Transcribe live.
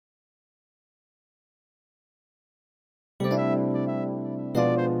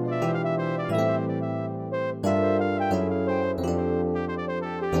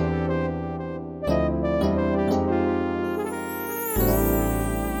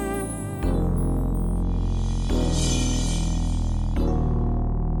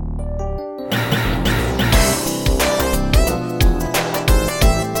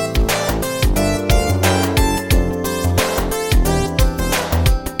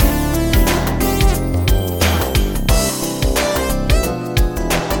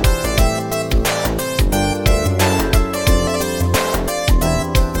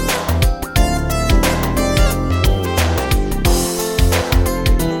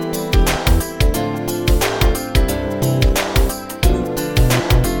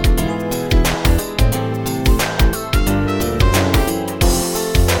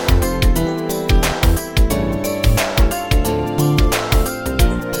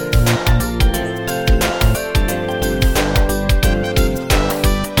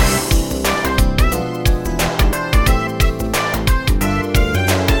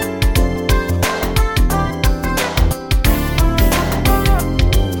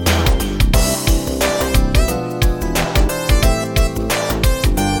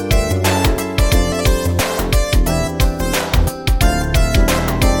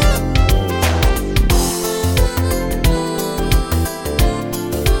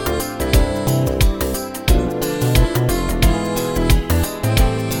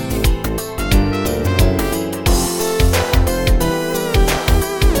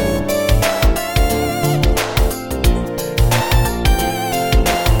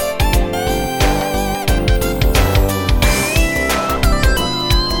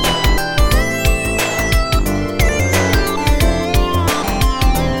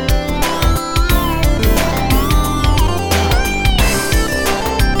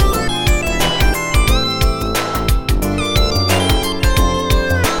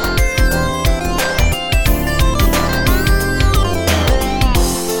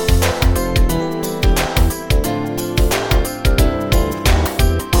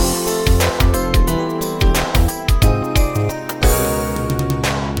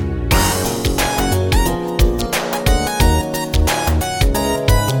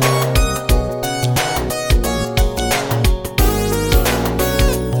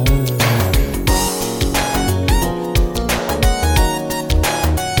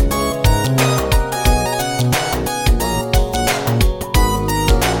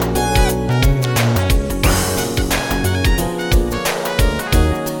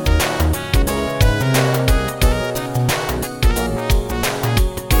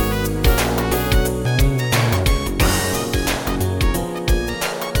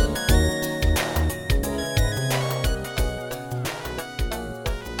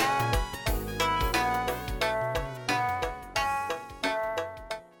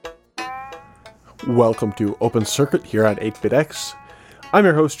Welcome to Open Circuit here on 8BitX. I'm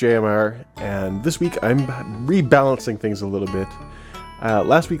your host, JMR, and this week I'm rebalancing things a little bit.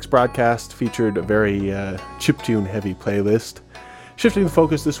 Last week's broadcast featured a very chiptune-heavy playlist, shifting the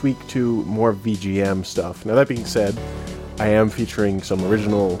focus this week to more VGM stuff. Now, that being said, I am featuring some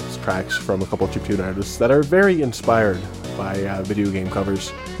original tracks from a couple of chiptune artists that are very inspired by video game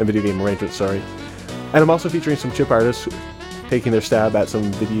covers and video game arrangements, And I'm also featuring some chip artists taking their stab at some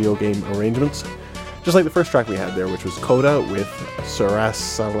video game arrangements. Just like the first track we had there, which was Coda with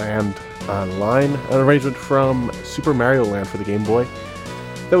Sarasaland Online, an arrangement from Super Mario Land for the Game Boy.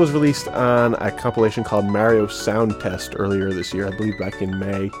 That was released on a compilation called Mario Sound Test earlier this year, I believe back in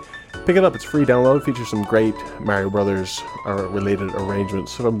May. Pick it up, it's free download, features some great Mario Brothers related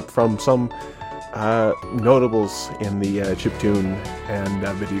arrangements from some notables in the chiptune and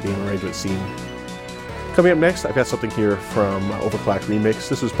video game arrangement scene. Coming up next, I've got something here from Overclocked Remix.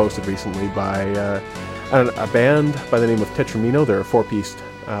 This was posted recently by a band by the name of Tetramino. They're a four-piece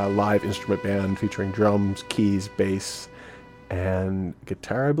live instrument band featuring drums, keys, bass, and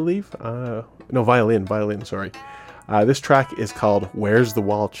guitar, I believe? Violin, sorry. This track is called Where's the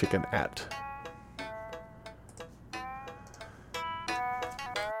Wall Chicken At?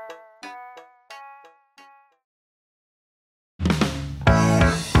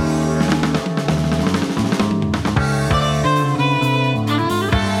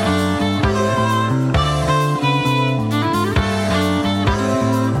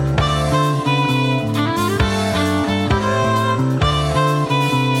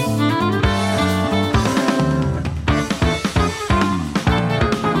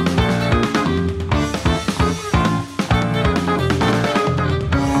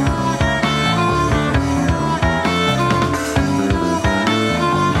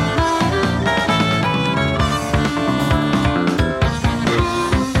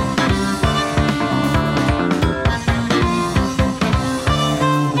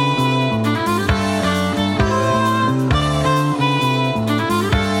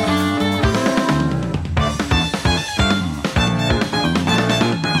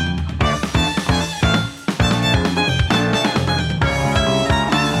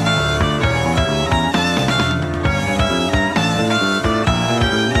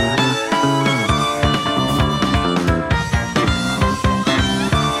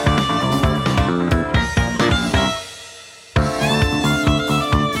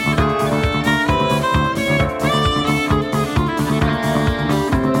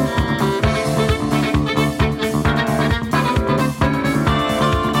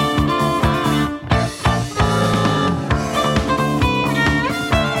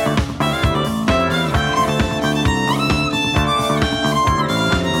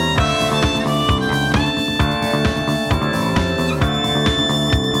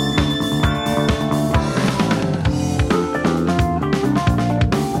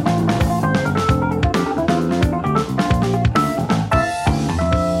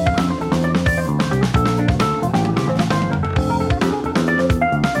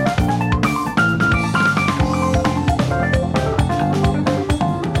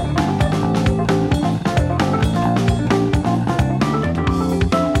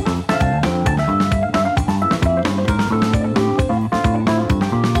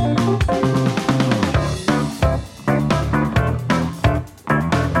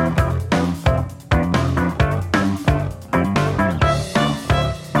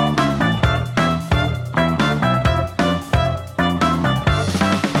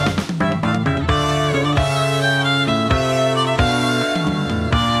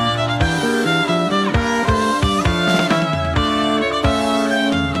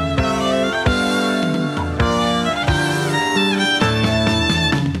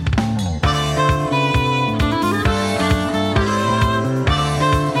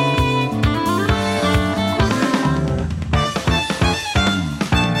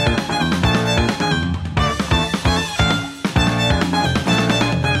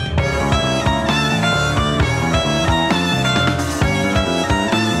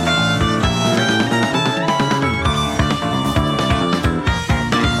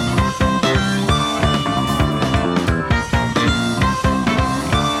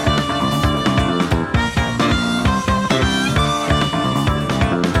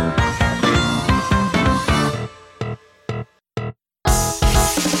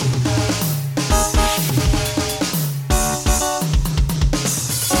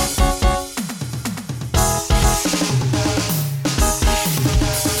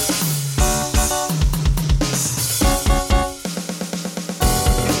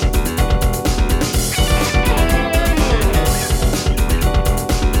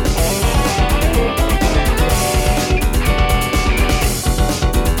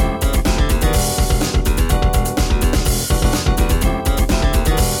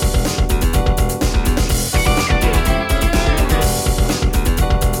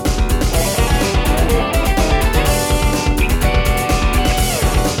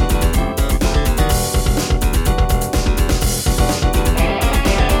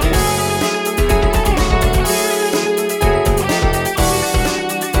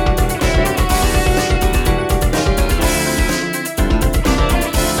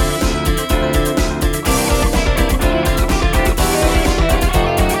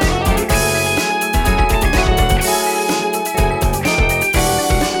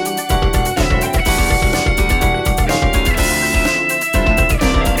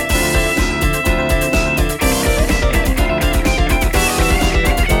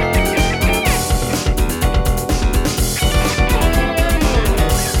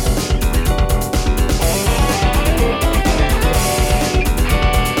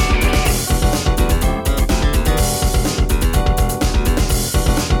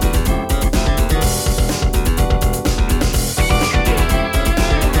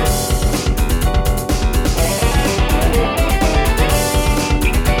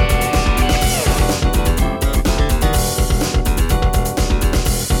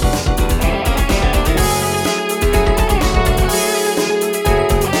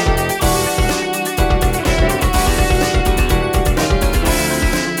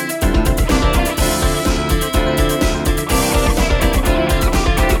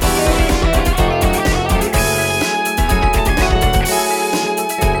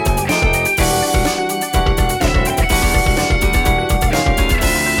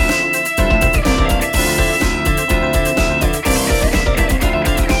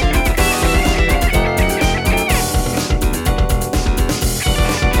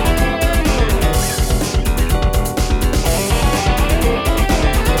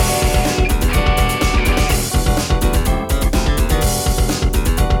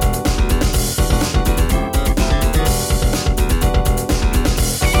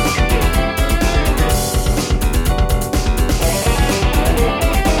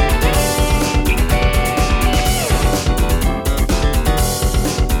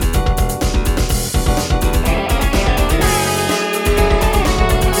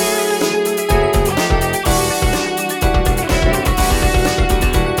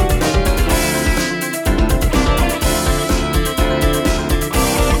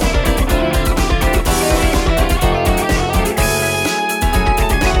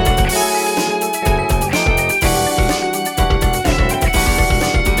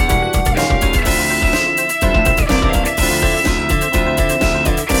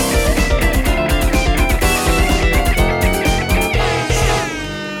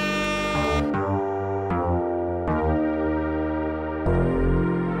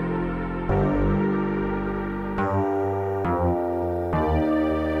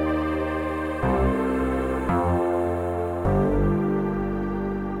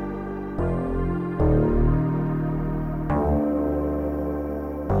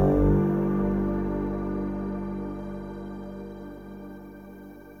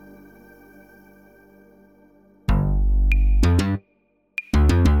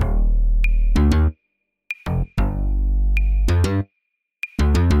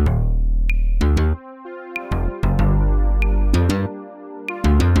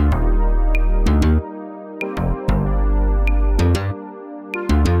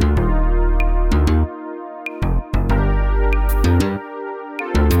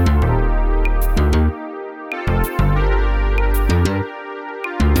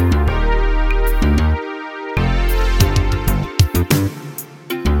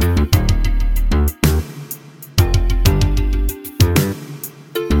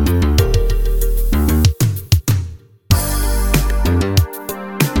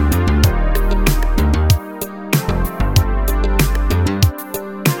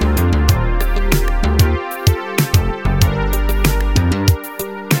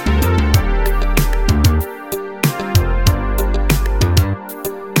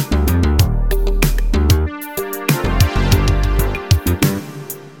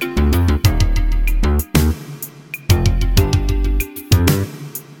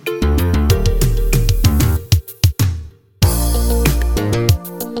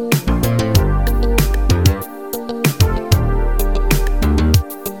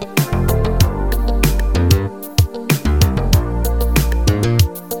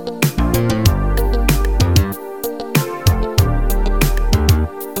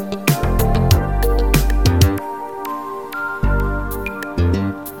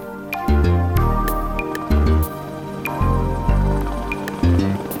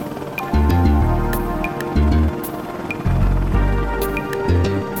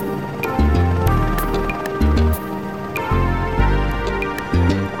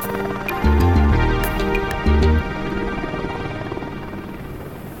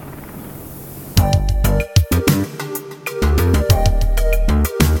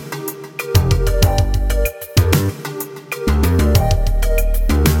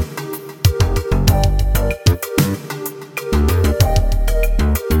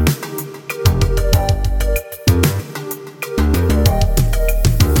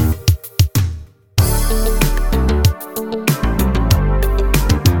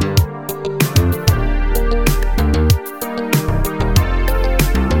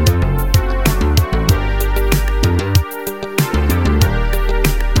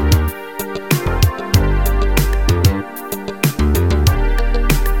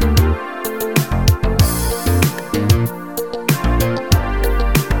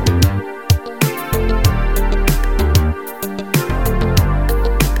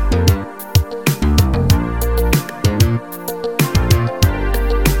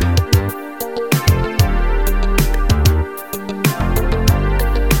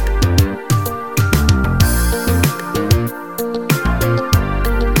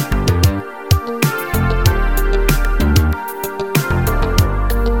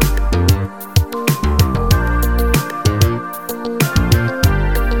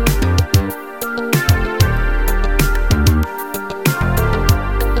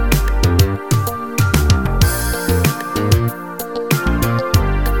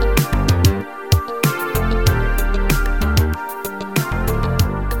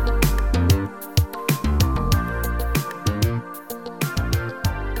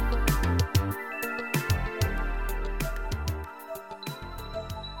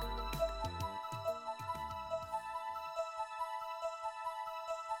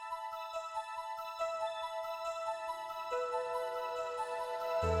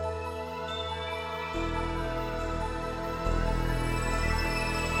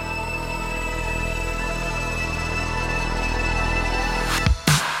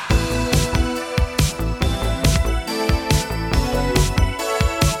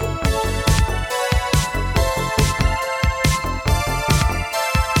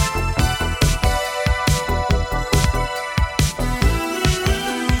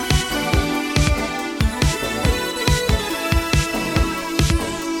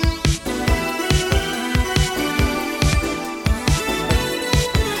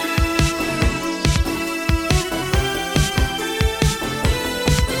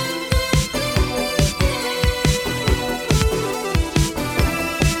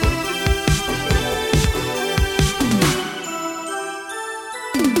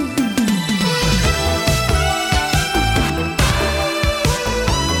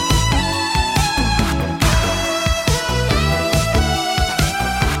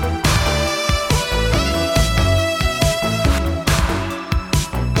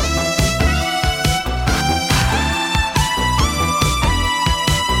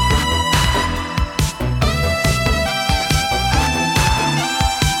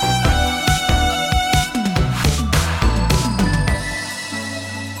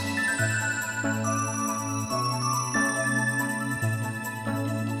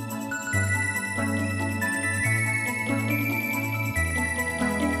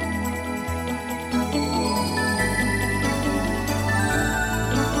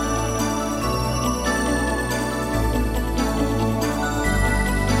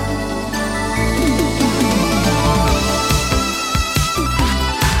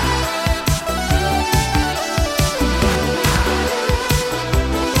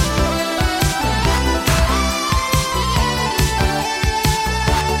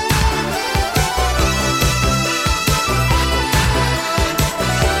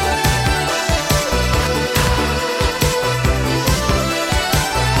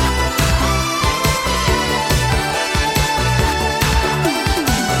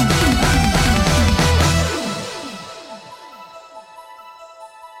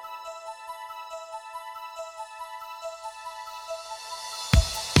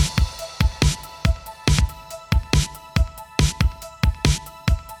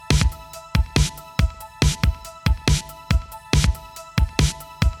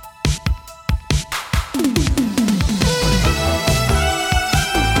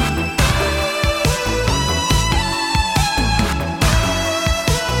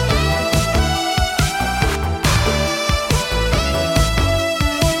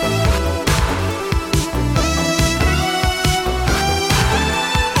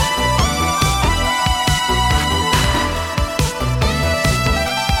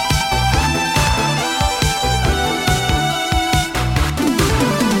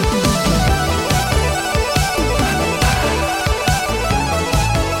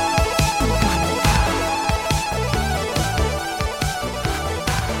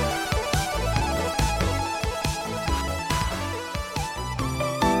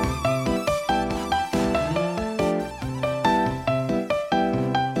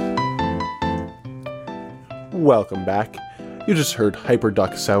 Welcome back. You just heard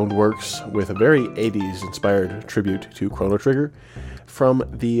Hyperduck Soundworks with a very 80s inspired tribute to Chrono Trigger from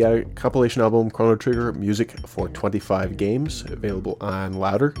the compilation album Chrono Trigger Music for 25 Games, available on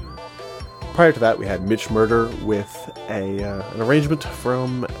Louder. Prior to that, we had Mitch Murder with an arrangement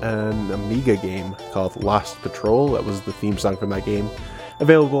from an Amiga game called Lost Patrol. That was the theme song from that game,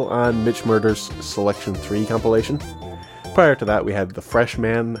 available on Mitch Murder's Selection 3 compilation. Prior to that, we had The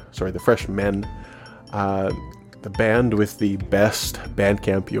Freshmen, the band with the best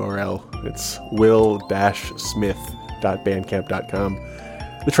Bandcamp URL. It's will-smith.bandcamp.com.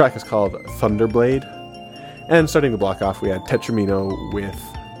 The track is called Thunderblade. And starting the block off, we had Tetramino with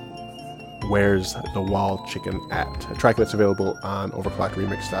Where's the Wall Chicken At? A track that's available on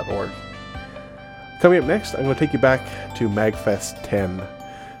overclockedremix.org. Coming up next, I'm going to take you back to MagFest 10.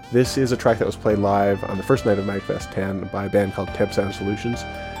 This is a track that was played live on the first night of MagFest 10 by a band called Temp Sound Solutions.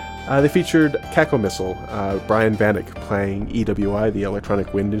 They featured Kako Missile, Brian Vanek playing EWI, the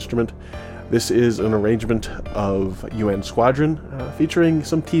electronic wind instrument. This is an arrangement of UN Squadron, featuring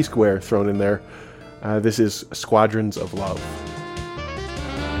some T-Square thrown in there. This is Squadrons of Love.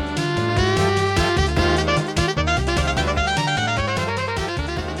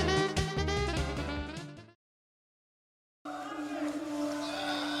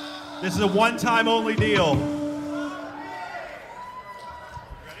 This is a one-time only deal.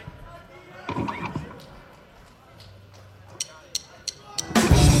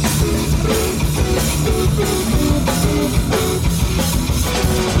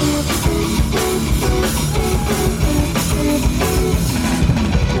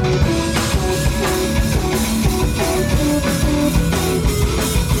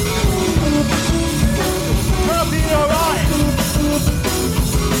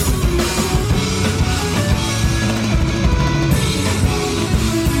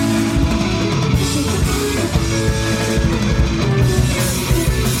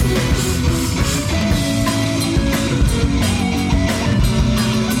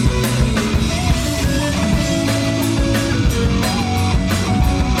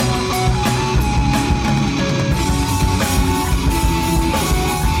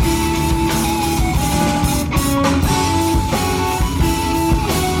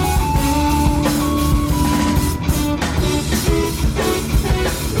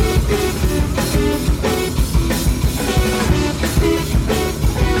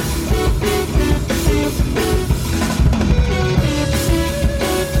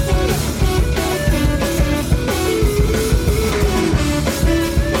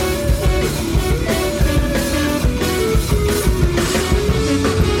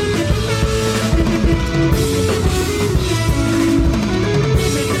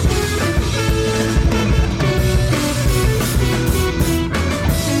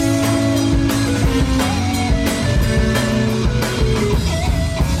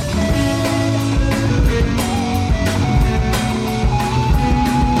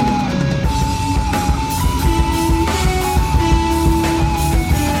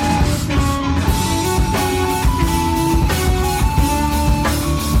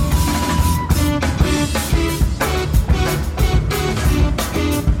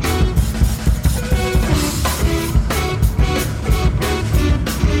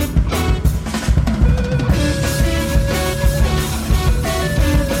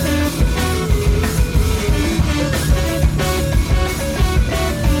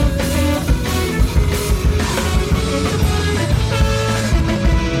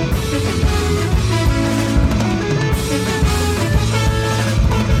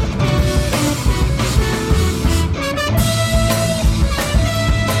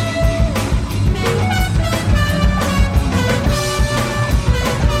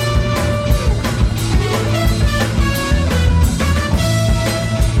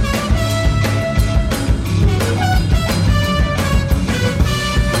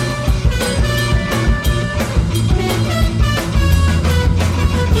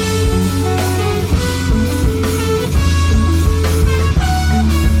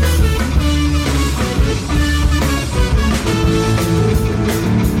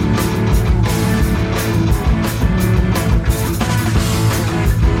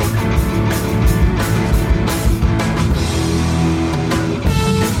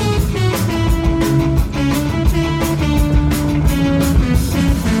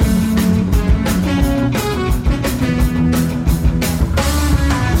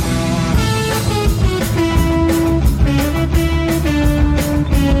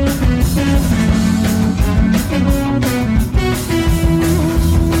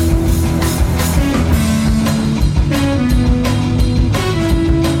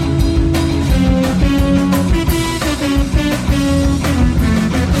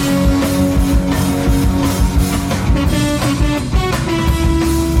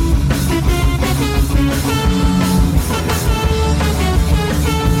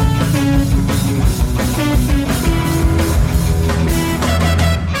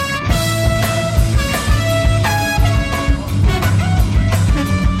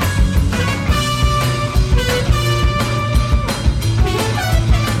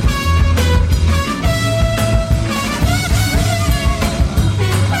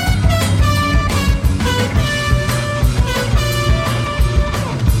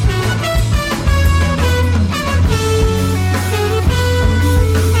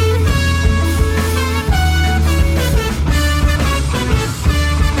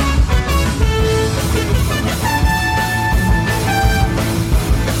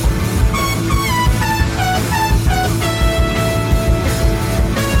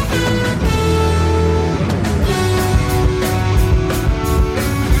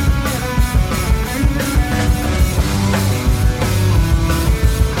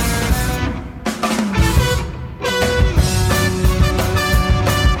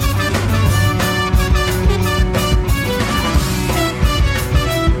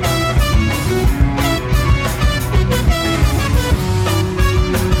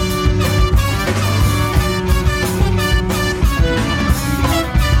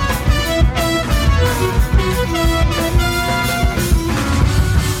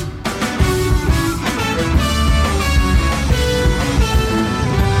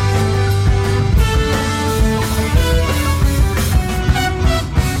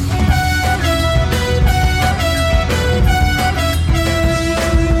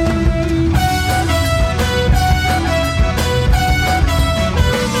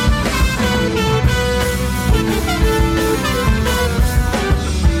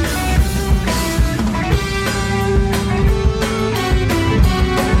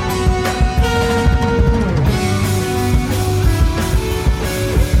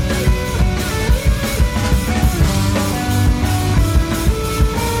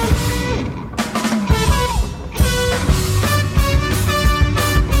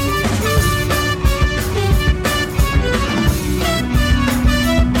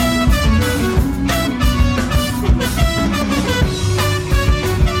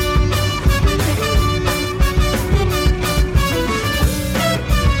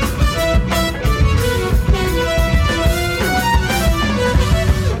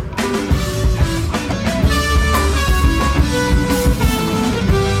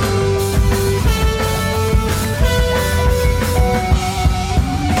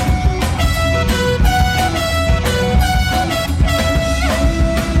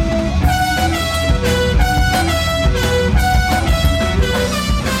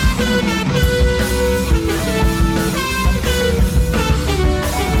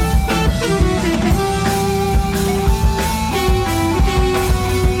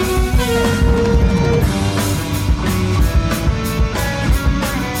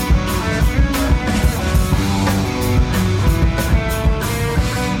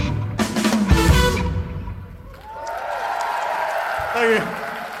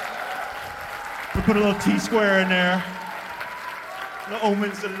 So put a little T-square in there. The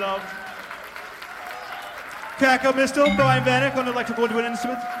omens of love. Cackle Mistle, Brian Vanek on the electrical woodwind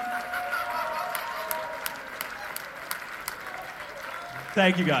instrument.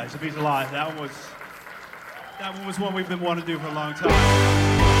 Thank you guys. It means a lot. That one was one we've been wanting to do for a long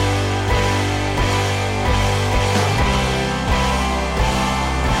time.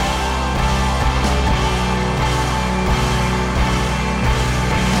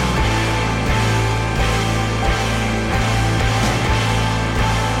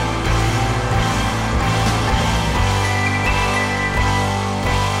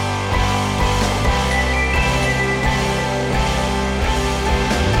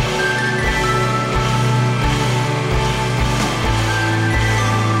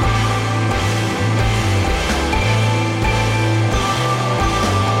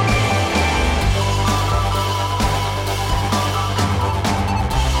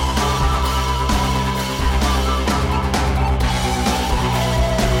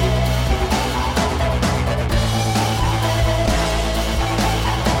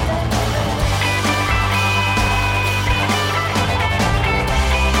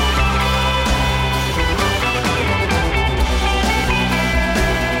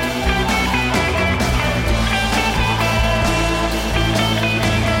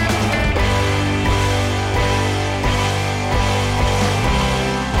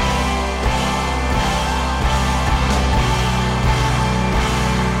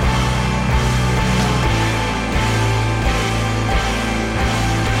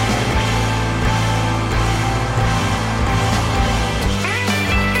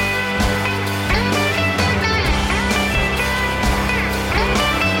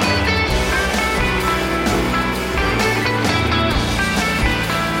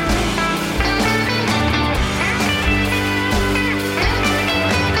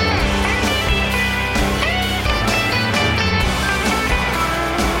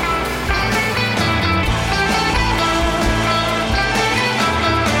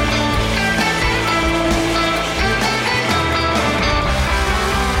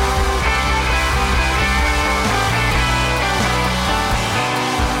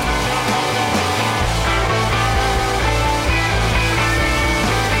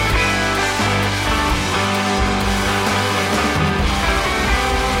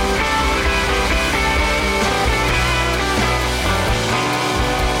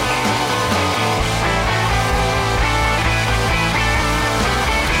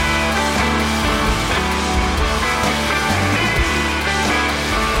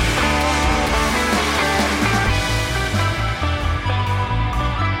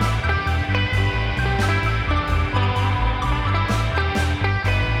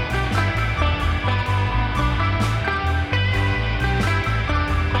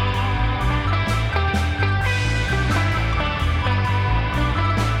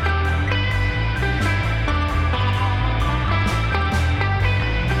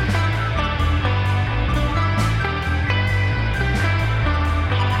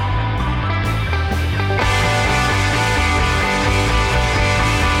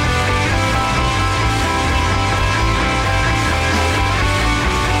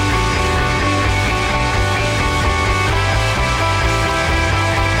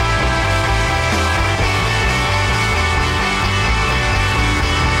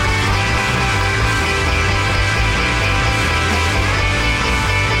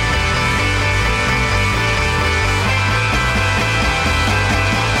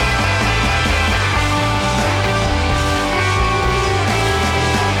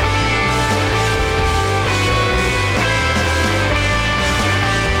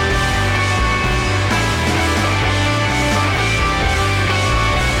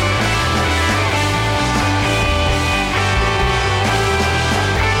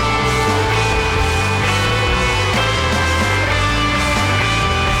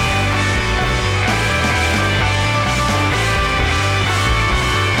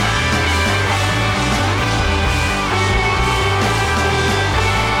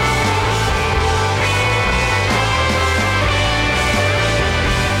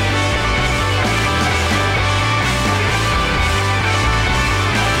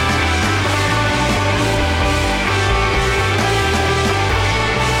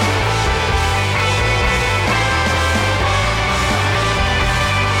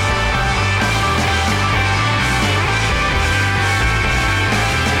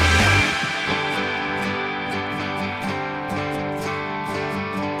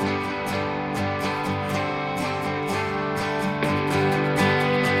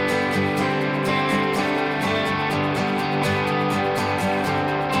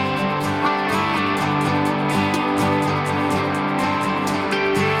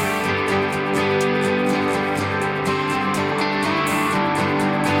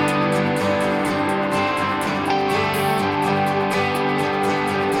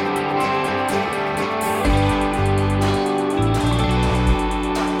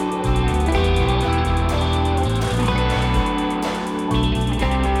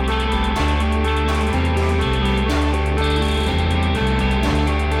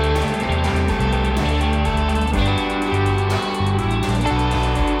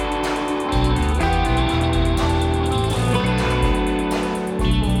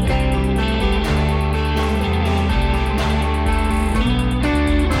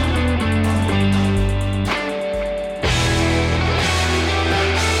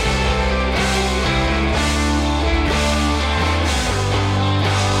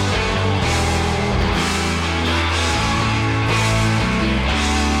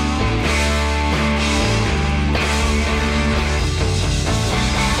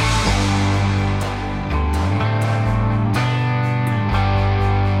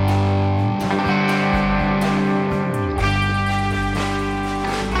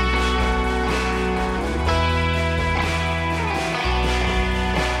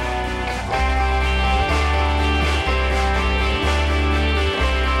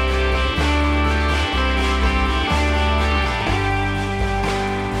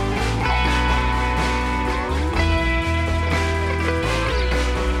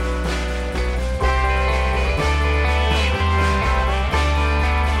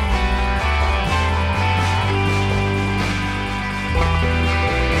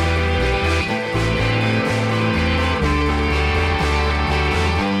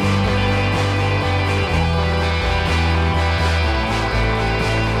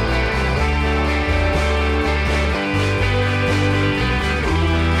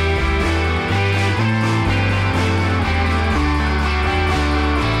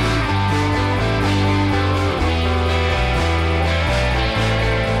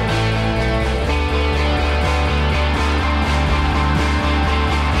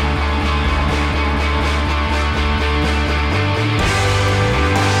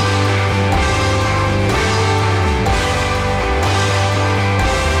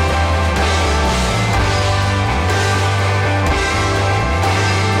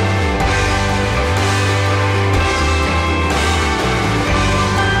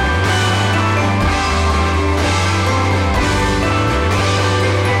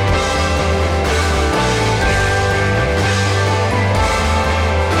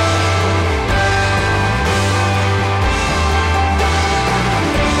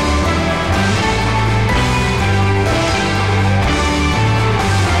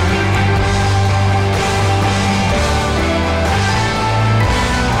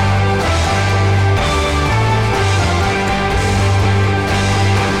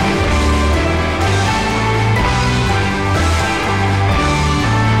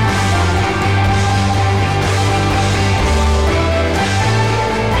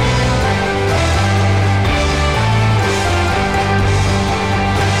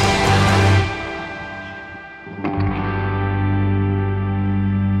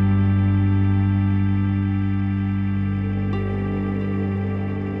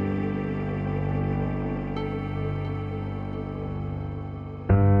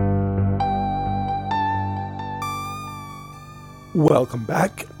 Welcome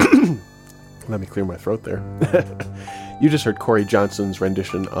back. Let me clear my throat there. You just heard Corey Johnson's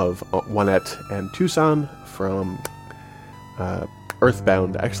rendition of Juanette and Tucson from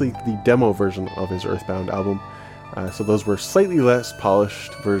Earthbound, actually the demo version of his Earthbound album. So those were slightly less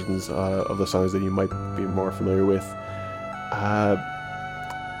polished versions of the songs that you might be more familiar with.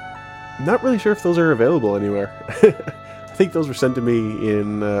 Not really sure if those are available anywhere. I think those were sent to me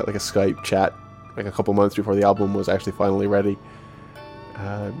in like a Skype chat like a couple months before the album was actually finally ready.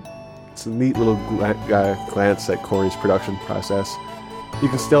 It's a neat little glance at Corey's production process. You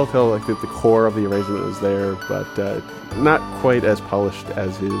can still tell like that the core of the arrangement is there, but not quite as polished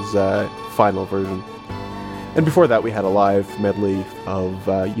as his final version. And before that, we had a live medley of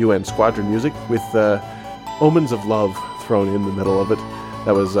UN Squadron music with Omens of Love thrown in the middle of it.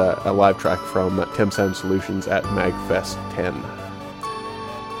 That was a live track from Thames Sound Solutions at MagFest 10.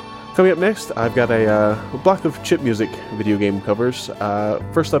 Coming up next, I've got a block of chip music video game covers.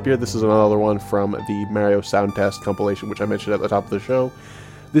 First up here, this is another one from the Mario Sound Test compilation, which I mentioned at the top of the show.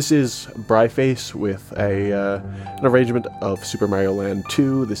 This is Bryface with an arrangement of Super Mario Land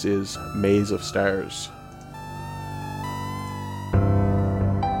 2. This is Maze of Stars.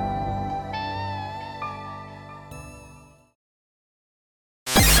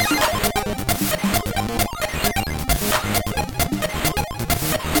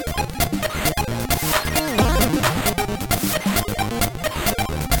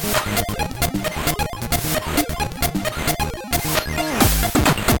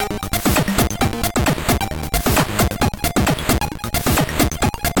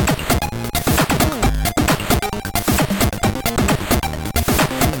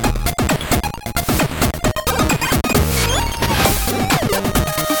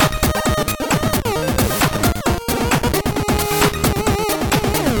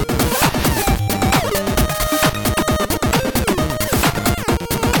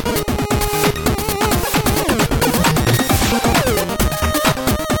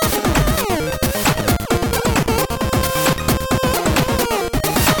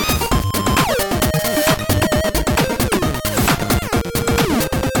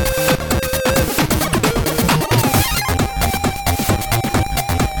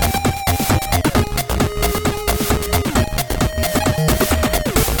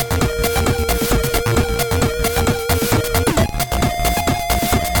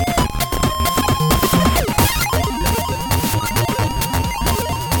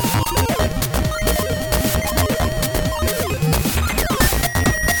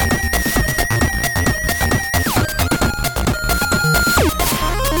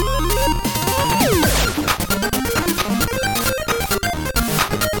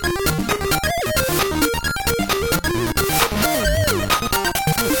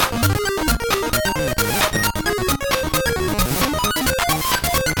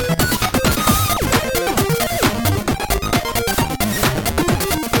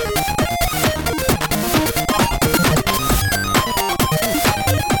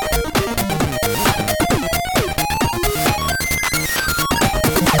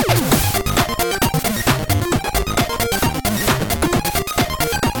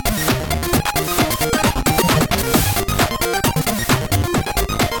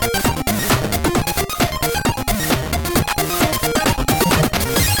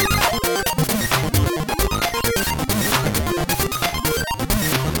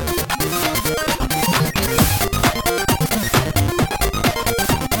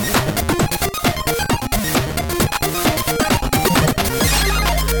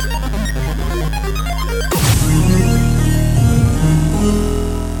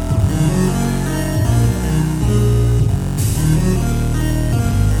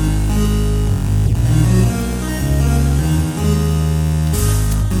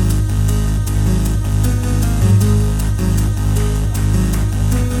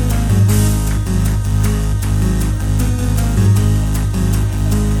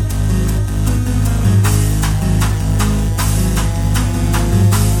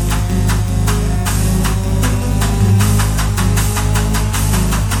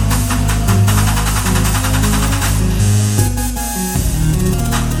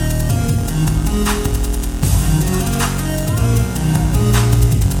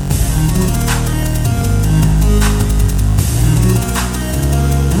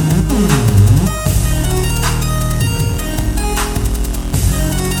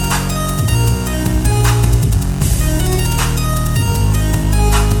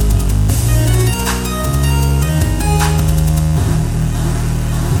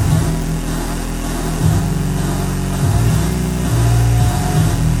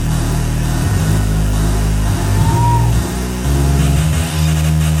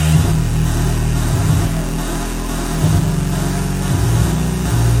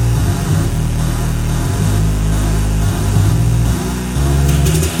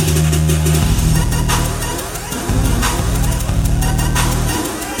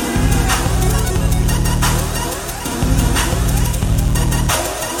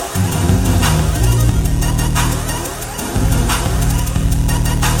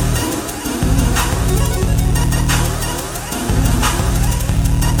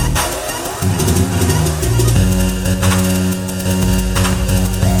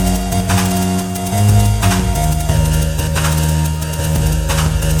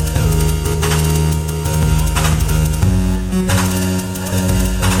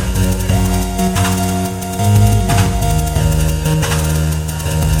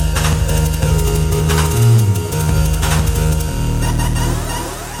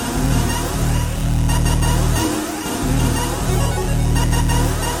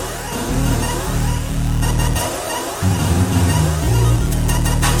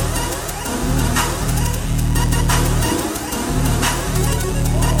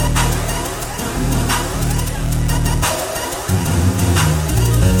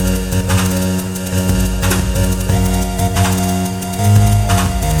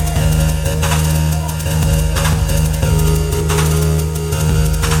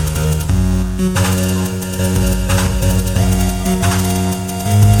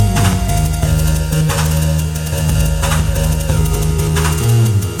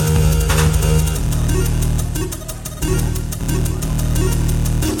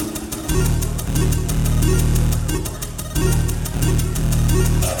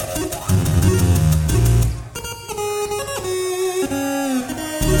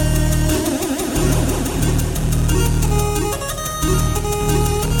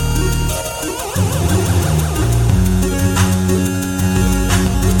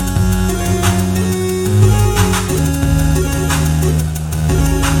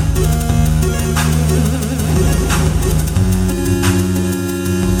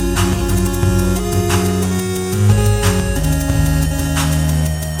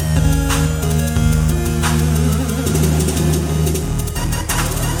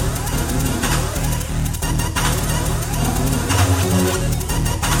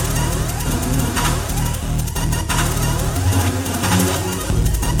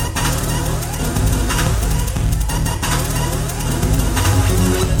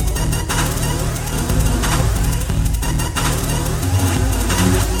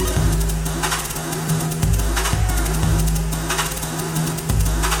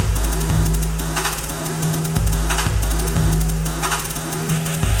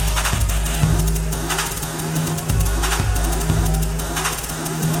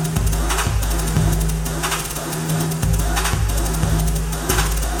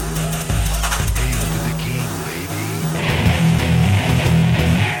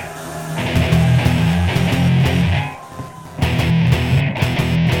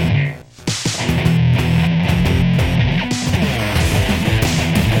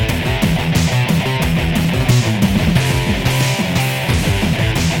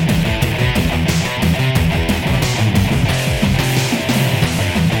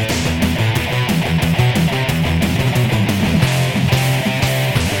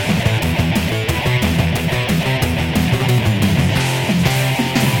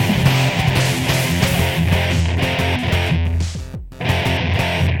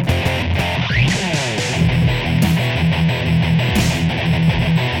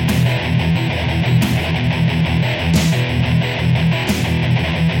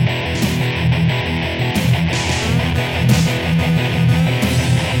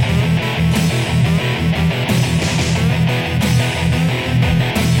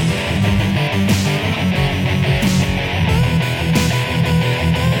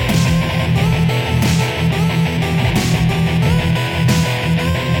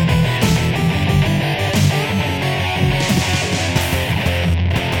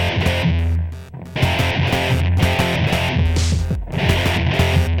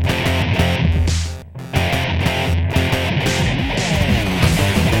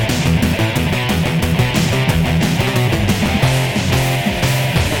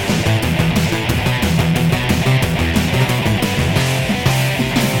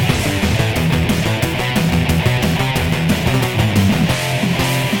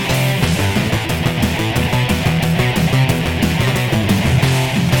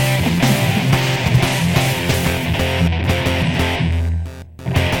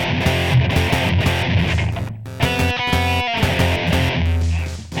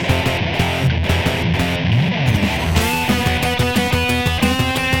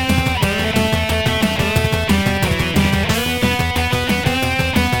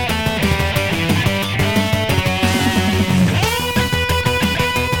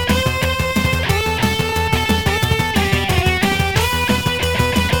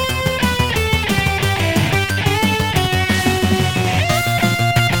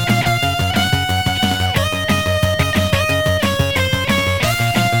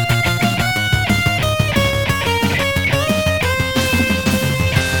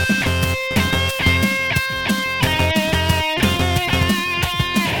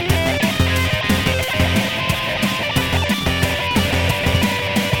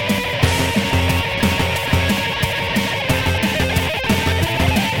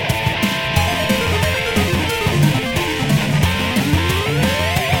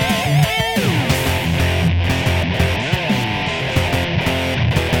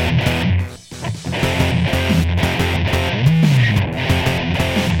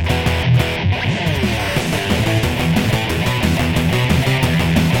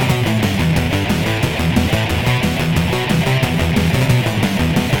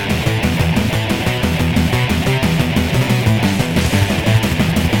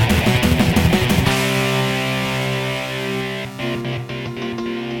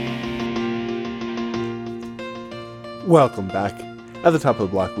 Welcome back. At the top of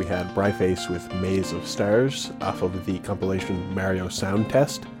the block we had Bryface with Maze of Stars off of the compilation Mario Sound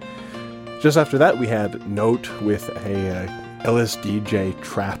Test. Just after that we had Note with a LSDJ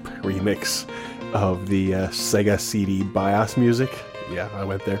trap remix of the Sega CD BIOS music. Yeah, I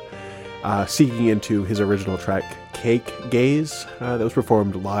went there. Seeking into his original track Cake Gaze that was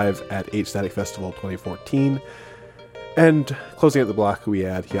performed live at 8 Static Festival 2014. And closing out the block, we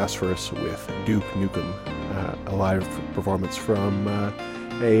had Yasferus with Duke Nukem, a live performance from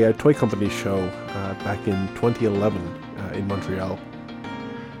a toy company show back in 2011 in Montreal.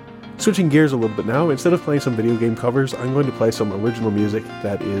 Switching gears a little bit now, instead of playing some video game covers, I'm going to play some original music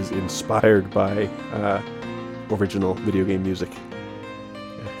that is inspired by original video game music.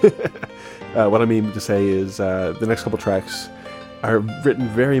 What I mean to say is the next couple tracks are written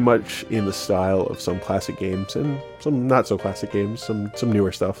very much in the style of some classic games and some not so classic games, some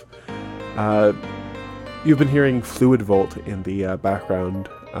newer stuff. You've been hearing Fluid Volt in the background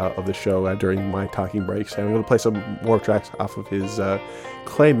of the show during my talking breaks, and I'm going to play some more tracks off of his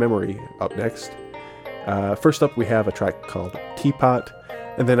Clay Memory up next. First up we have a track called Teapot,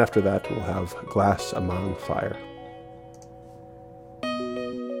 and then after that we'll have Glass Among Fire.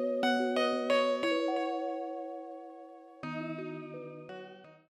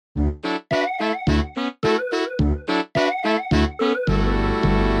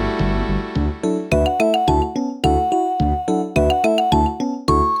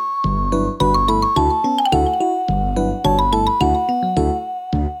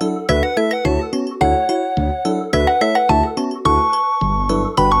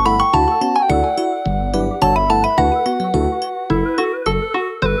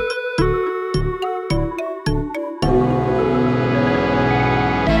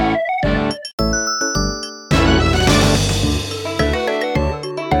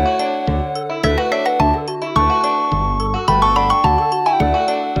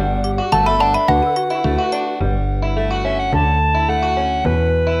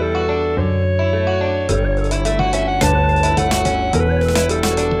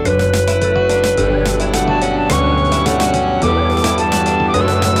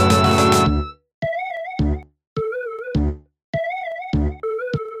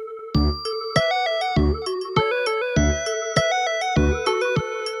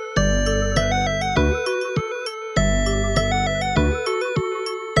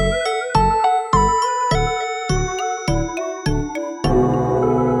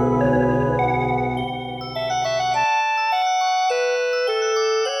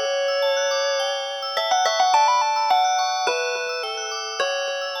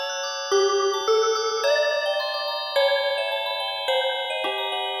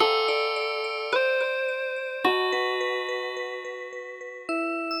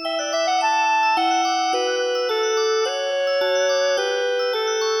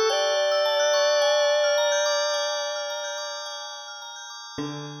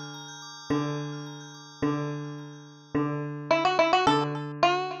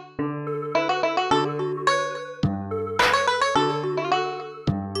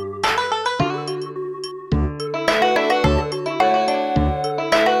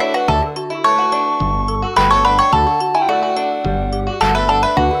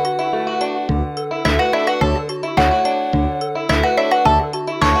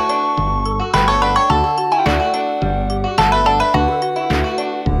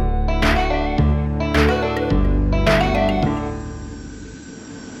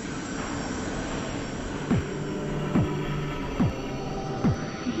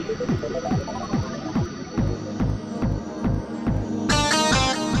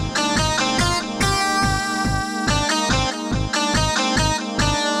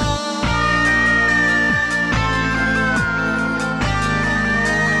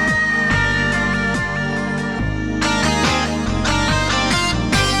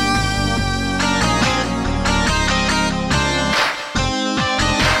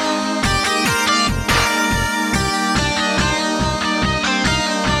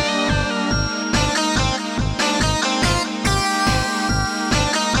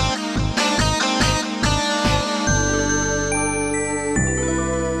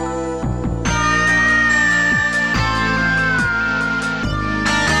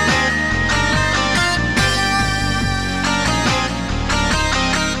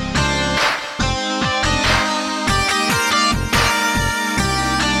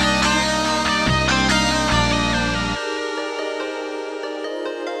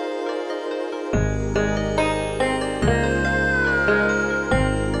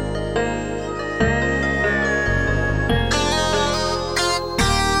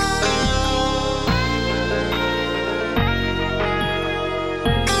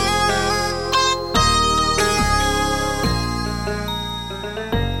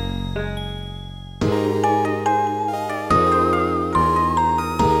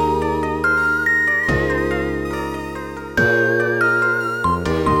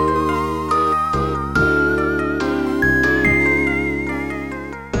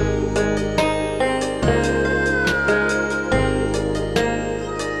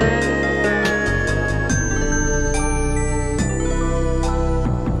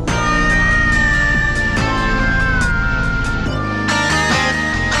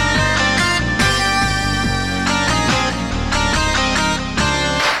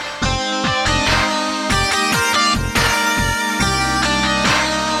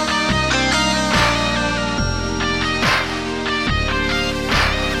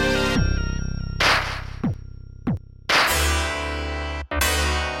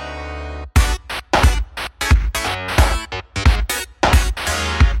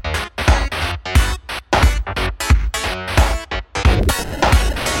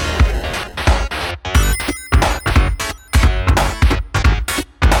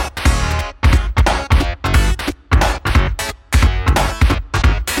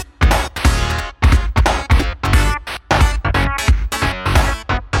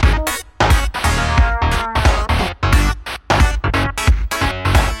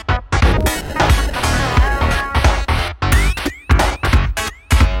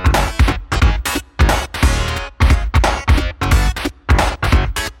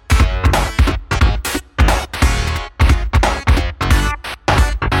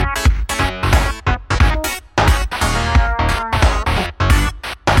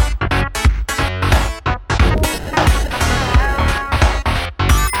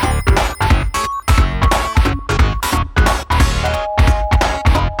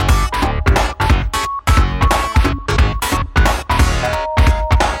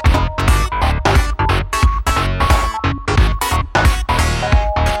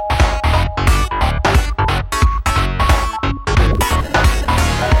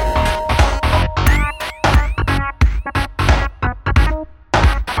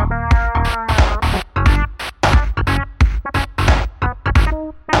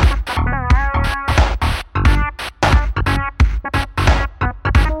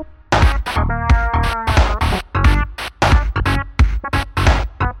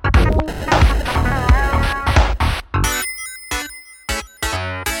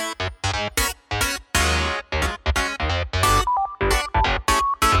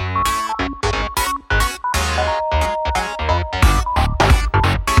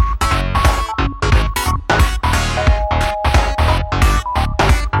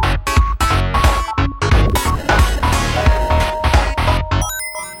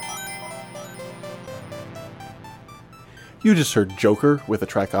 You just heard Joker with a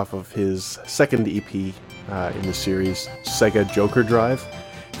track off of his second EP in the series, Sega Joker Drive,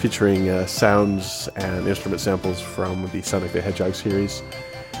 featuring sounds and instrument samples from the Sonic the Hedgehog series.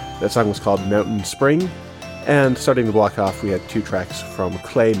 That song was called Mountain Spring, and starting the block off, we had 2 tracks from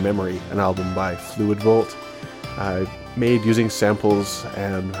Clay Memory, an album by Fluid Volt, made using samples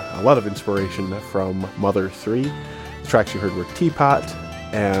and a lot of inspiration from Mother 3. The tracks you heard were Teapot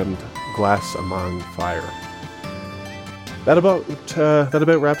and Glass Among Fire. That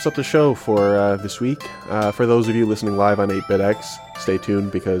about wraps up the show for this week. For those of you listening live on 8BitX, stay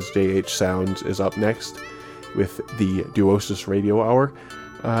tuned because JH Sounds is up next with the Duosis Radio Hour.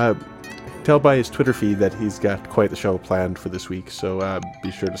 Tell by his Twitter feed that he's got quite the show planned for this week, so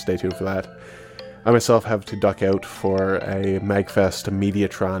be sure to stay tuned for that. I myself have to duck out for a MagFest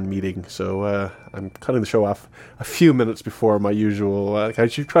Mediatron meeting, so I'm cutting the show off a few minutes before my usual... I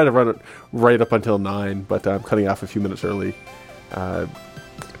should try to run it right up until 9, but I'm cutting off a few minutes early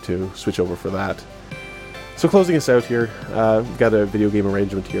to switch over for that. So closing us out here, we've got a video game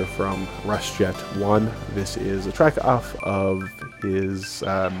arrangement here from RushJet 1. This is a track off of his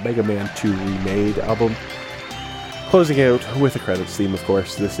Mega Man 2 Remade album. Closing out with a credits theme, of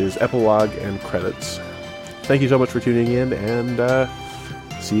course. This is Epilogue and Credits. Thank you so much for tuning in, and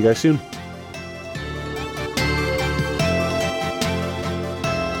see you guys soon.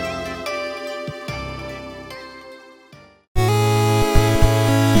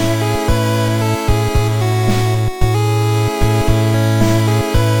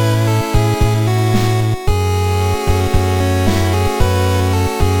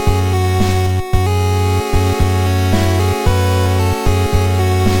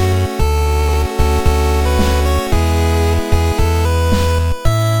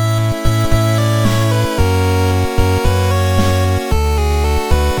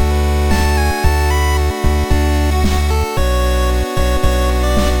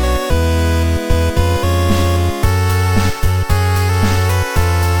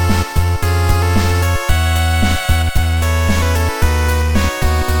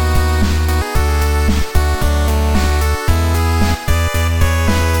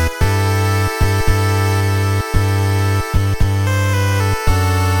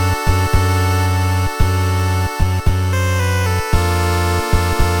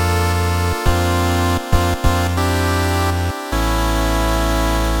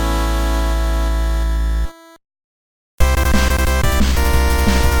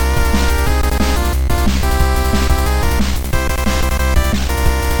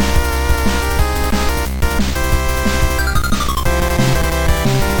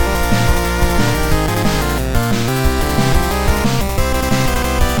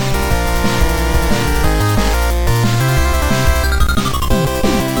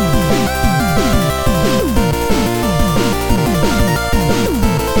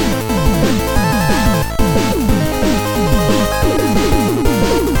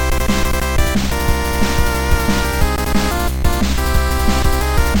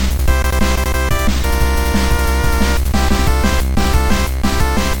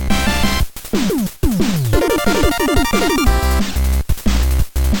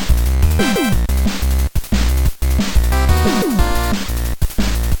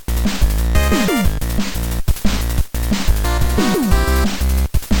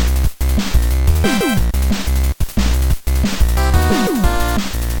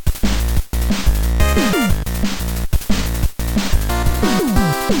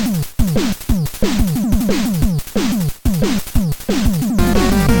 Boom.